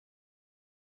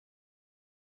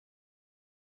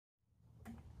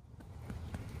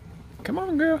Come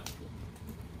on, girl.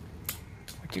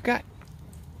 What you got?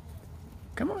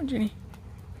 Come on, Jenny.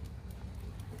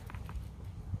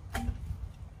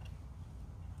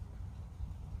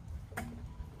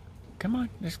 Come on,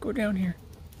 let's go down here.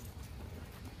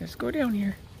 Let's go down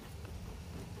here.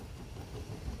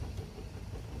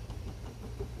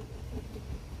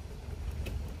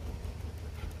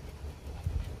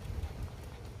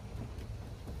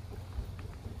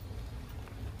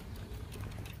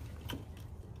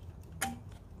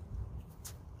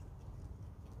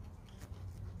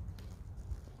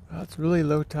 Wow, it's really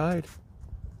low tide.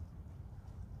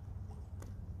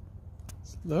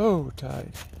 It's low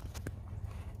tide.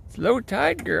 It's low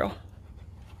tide, girl.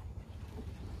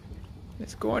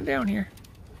 Let's go on down here.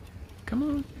 Come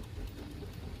on.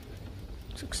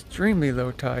 It's extremely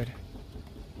low tide.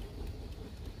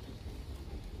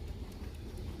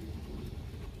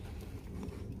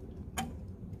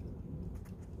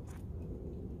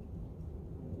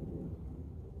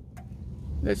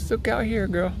 Let's look out here,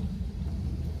 girl.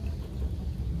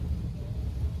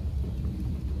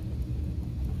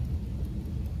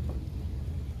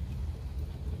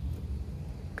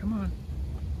 Come on.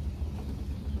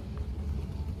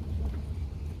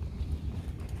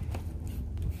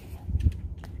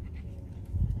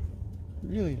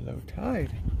 Really low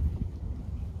tide.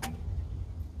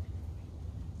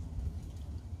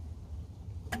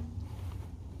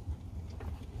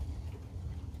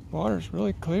 Water's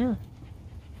really clear,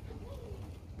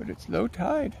 but it's low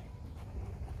tide.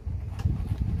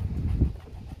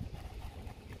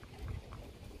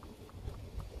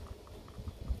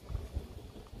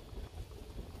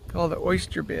 All the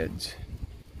oyster beds.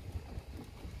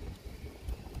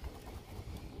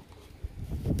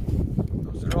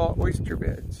 Those are all oyster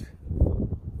beds.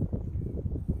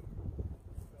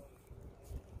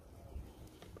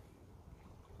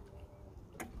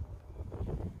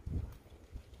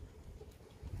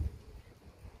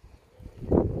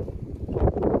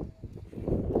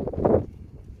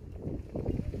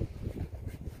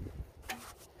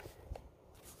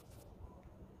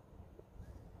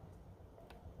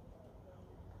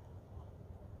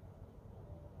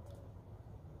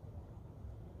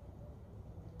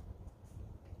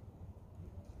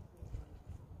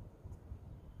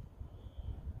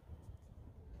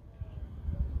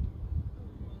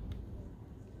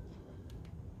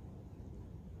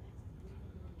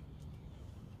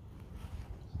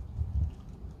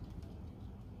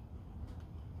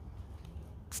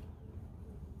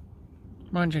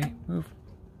 Come on, Jenny, move.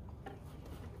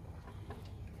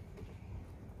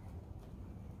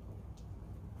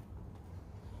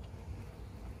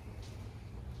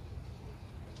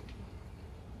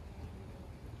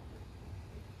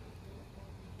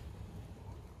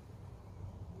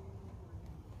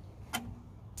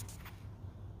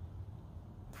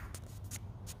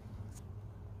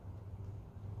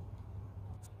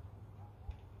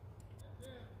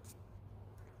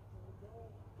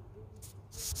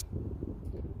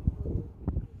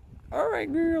 All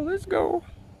right, girl, let's go.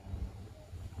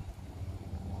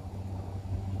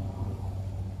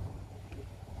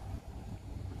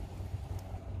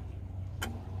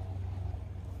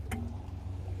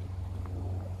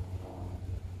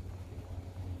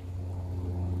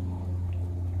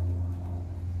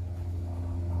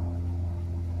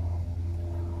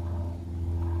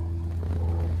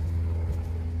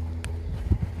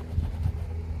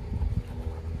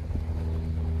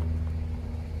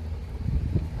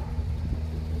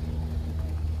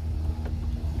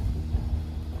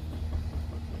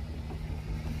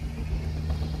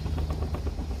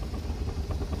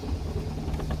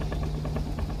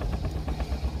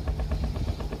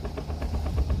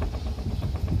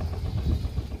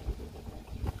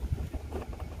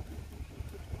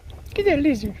 Get that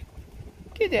lizard.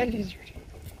 Get that lizard.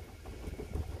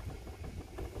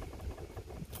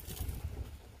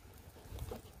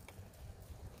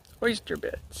 Oyster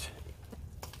beds.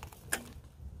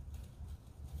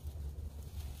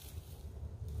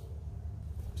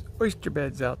 There's oyster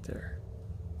beds out there.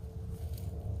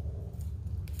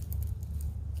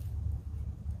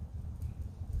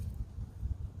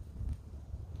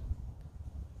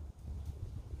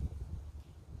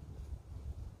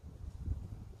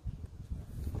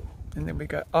 And then we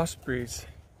got ospreys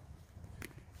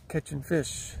catching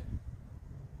fish.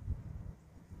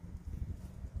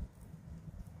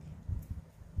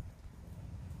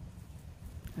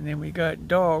 And then we got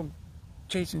dog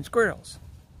chasing squirrels.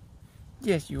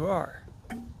 Yes, you are.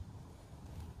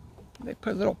 They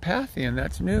put a little path in,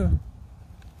 that's new.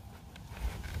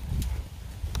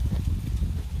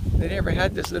 They never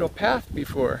had this little path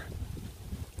before.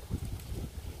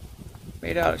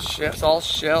 Made out of shells, all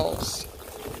shells.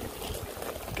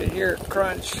 You can hear it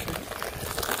crunch.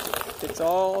 It's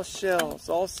all shells,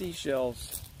 all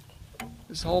seashells.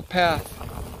 This whole path,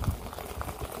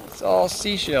 it's all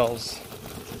seashells.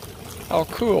 How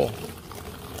cool.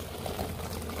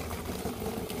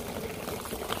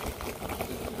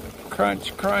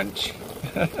 Crunch, crunch.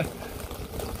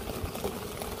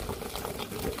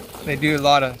 They do a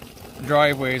lot of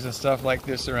driveways and stuff like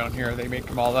this around here. They make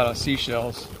them all out of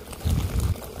seashells.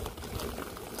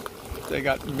 They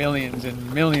got millions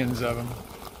and millions of them.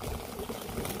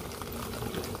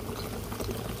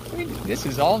 This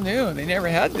is all new. They never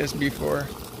had this before.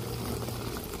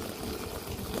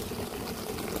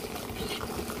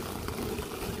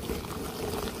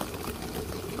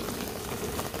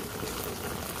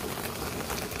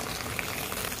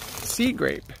 Sea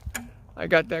grape. I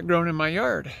got that grown in my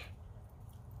yard.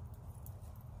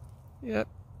 Yep.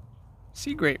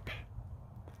 Sea grape.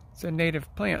 It's a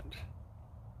native plant.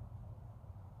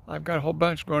 I've got a whole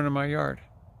bunch growing in my yard.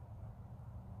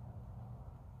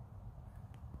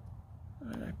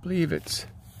 And I believe it's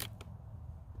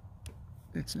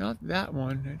not that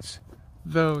one, it's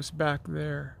those back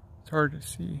there. It's hard to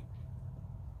see.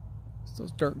 It's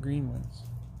those dark green ones.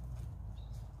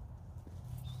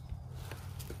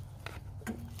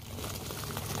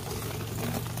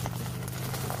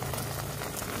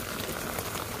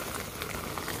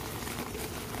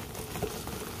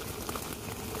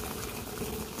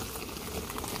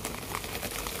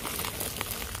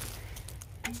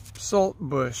 Salt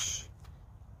bush.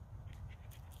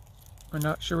 I'm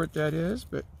not sure what that is,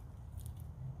 but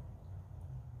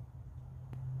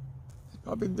it's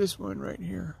probably this one right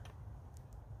here.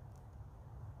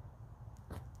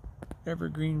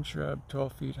 Evergreen shrub,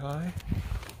 12 feet high.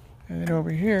 And then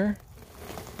over here,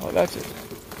 oh, that's it.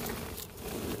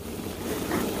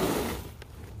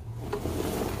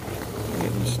 I'm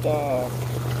getting stuck.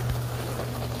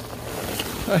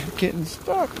 I'm getting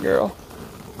stuck, girl.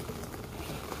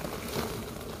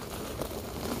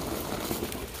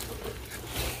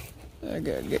 I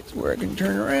gotta get to where I can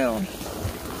turn around.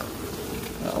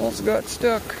 I almost got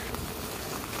stuck.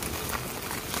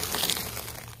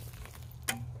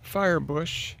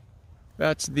 Firebush.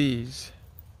 That's these.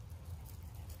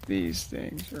 These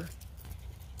things are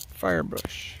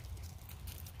firebush.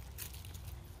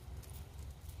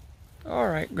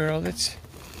 Alright, girl, let's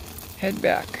head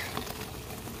back.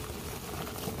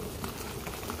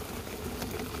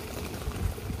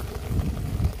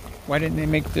 Why didn't they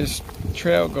make this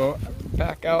trail go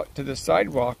back out to the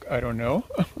sidewalk? I don't know.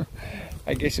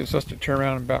 I guess it was supposed to turn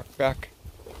around and back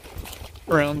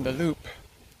around the loop.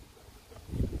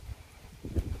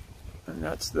 And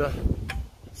that's the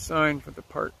sign for the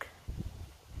park.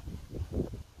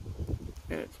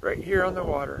 And it's right here on the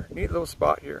water. Neat little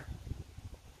spot here.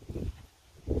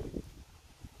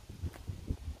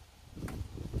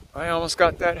 I almost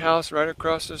got that house right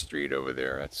across the street over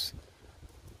there.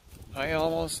 I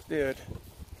almost did.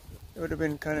 It would have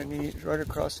been kind of neat, right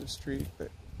across the street,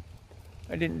 but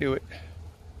I didn't do it.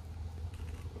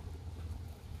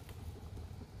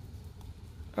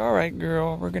 Alright,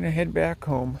 girl, we're gonna head back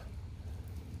home.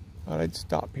 Thought I'd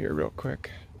stop here real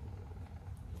quick.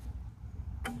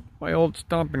 My old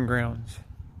stomping grounds.